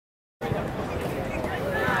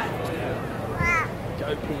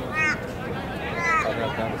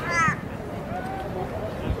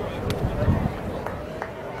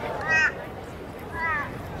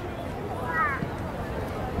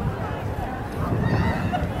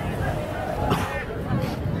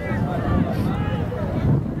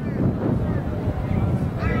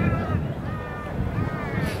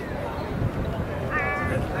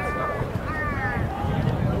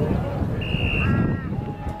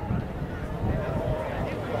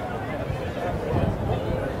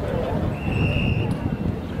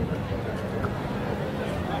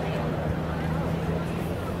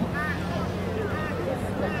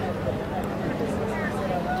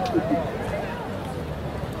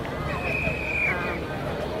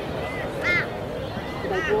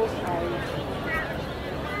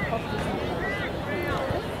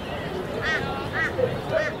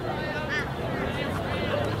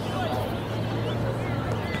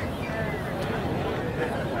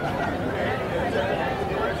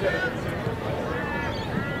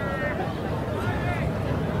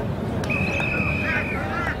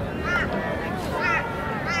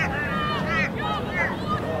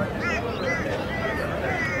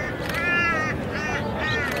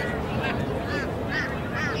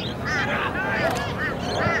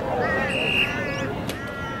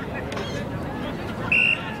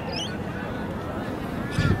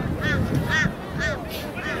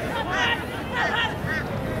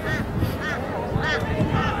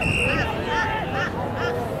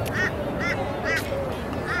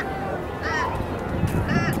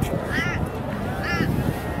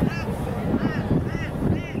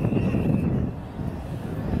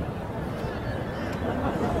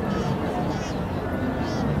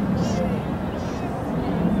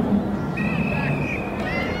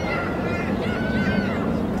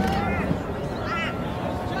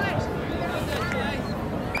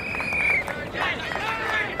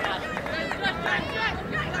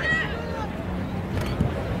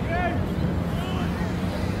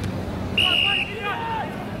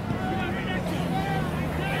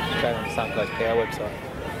Suncoast Power website.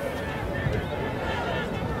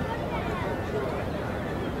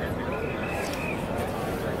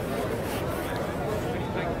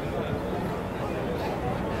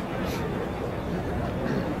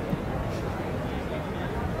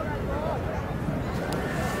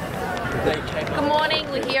 Good morning,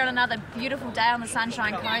 we're here on another beautiful day on the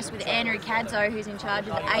Sunshine Coast with Andrew Cadzo, who's in charge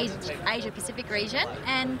of the Asia Pacific region.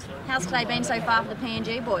 And how's today been so far for the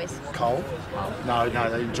PNG boys? Cold? No,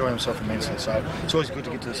 they enjoy themselves immensely, so it's always good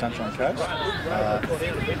to get to the Sunshine Coast.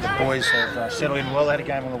 The boys have settled in well. They had a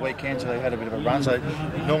game on the weekend, so they had a bit of a run. So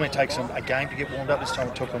normally it takes them a game to get warmed up. This time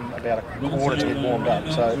it took them about a quarter to get warmed up,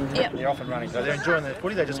 so they're off and running. So they're enjoying their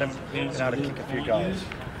footy, they just haven't been able to kick a few goals.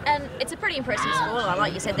 And it's a pretty impressive scoreline.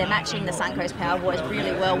 Like you said, they're matching the Suncoast Power boys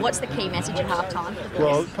really well. What's the key message at half-time?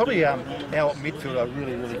 Well, probably our midfield are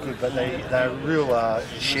really, really good, but they're real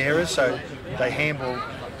sharers, so they handle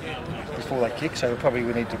before they kick, so probably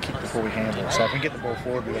we need to kick before we handle. So if we get the ball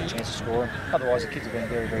forward, we've got a chance of scoring. Otherwise, the kids have been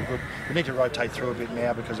very, very good. We need to rotate through a bit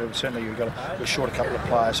now because certainly we're short a couple of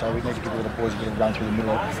players, so we need to give the boys a bit of run through the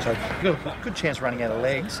middle. So we've got a good chance running out of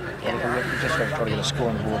legs, but we've just got to try to get a score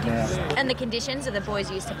on the board now. And the conditions are the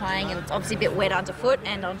boys used to playing, and it's obviously a bit wet underfoot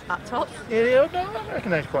and up top. Yeah, I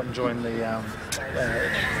reckon they're quite enjoying the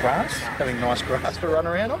grass, having nice grass to run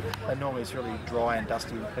around on. And normally it's really dry and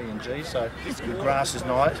dusty in PNG, so the grass is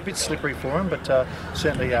nice. It's a bit slippery for them, but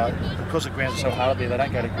certainly because the grounds are so hard there, they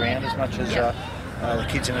don't go to ground as much as the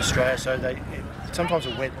kids in Australia. So sometimes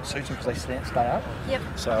the wet suits them because they stay up. Yep.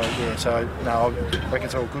 So no, I reckon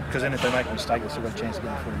it's all good because then if they make a mistake, they'll still got a chance to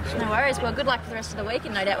get the footy. So. No worries. Well, good luck for the rest of the week,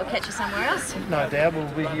 and no doubt we'll catch you somewhere else. No doubt, we'll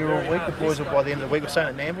be here all week. The boys will by the end of the week. We're staying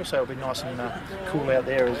at Nambour, so it'll be nice and cool out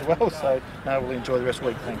there as well. So no, we'll enjoy the rest of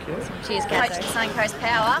the week. Thank you. Cheers, Coach to Suncoast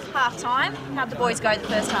Power. Half time. How'd the boys go the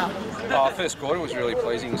first half? First quarter was really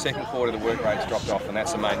pleasing. The second quarter, the work rate's dropped off, and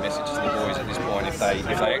that's the main message to the boys at this point. If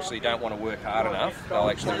they actually don't want to work hard enough, they'll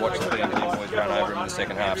actually watch the PNG boys run over them in the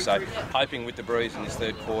second half. So hoping with the breeze in this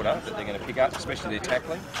third quarter that they're going to pick up, especially their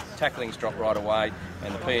tackling. Tackling's dropped right away,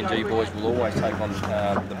 and the PNG boys will always take on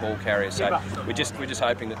the ball carrier. So we're just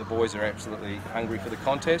hoping that the boys are absolutely hungry for the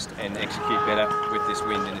contest and execute better with this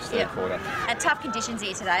wind in this third quarter. And tough conditions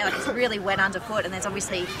here today. Like it's really wet underfoot, and there's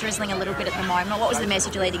obviously drizzling a little bit at the moment. What was the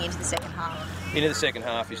message leading into the second half? Into the second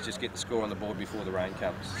half is just get the score on the board before the rain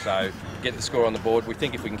comes. So get the score on the board. We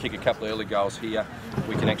think if we can kick a couple of early goals here,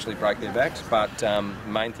 we can actually break their backs. But the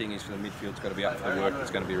main thing is for the midfield's got to be up for the work that's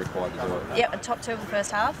going to be required to do it. Yep, the top two of the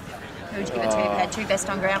first half. Who would you give it to? You had two best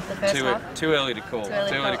on ground for the first half? Too early to call. Too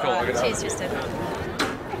early to call. Right, cheers, Tristan.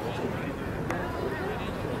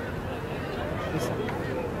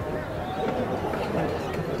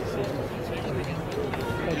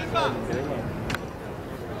 What?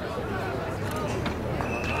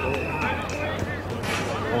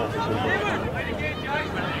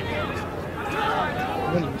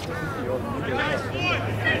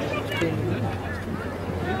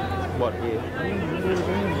 Yeah.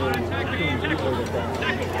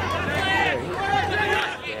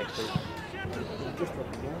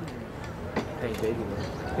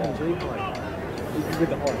 With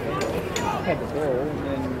the hard hand, had the ball and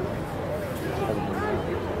then.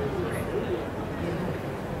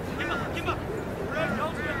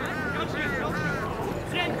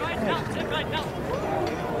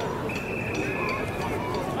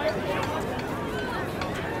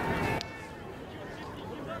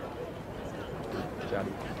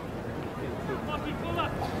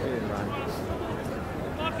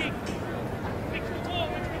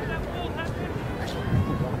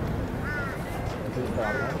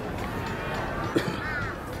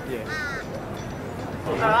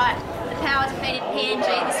 Alright, the Power's defeated PNG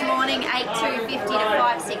this morning, 8-2-50 to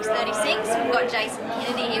 5-6-36. We've got Jason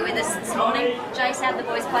Kennedy here with us this morning. Jace, how'd the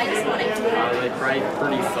boys play this morning? They played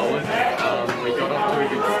pretty solid. We got off to a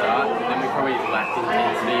good start, then we probably lacked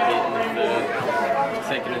intensity a bit in the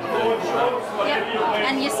second and third quarter. Yep,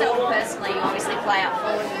 and yourself personally, you obviously play up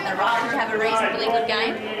forward in the right. Did you have a reasonably good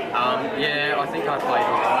game? Yeah, I think I played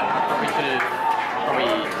alright.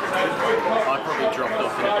 I probably dropped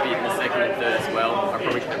off in a bit in the second and third as well. I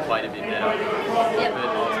probably could have played a bit better. Yep. But I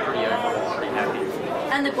was pretty happy.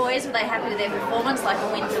 And the boys, were they happy with their performance, like a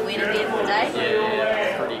win's a win at the end of the day?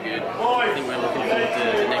 Yeah, pretty good. I think we're looking forward to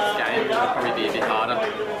the next game. It'll probably be a bit harder.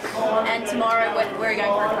 And tomorrow, we're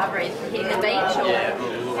going for recovery, hitting the beach? Or? Yeah,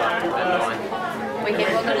 we'll at 9.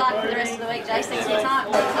 Weekend. Well, good luck for the rest of the week, Jace. Thanks for your time.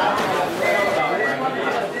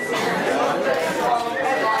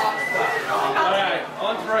 Okay,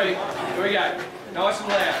 on 3. Here we go. Nice and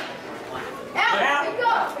loud.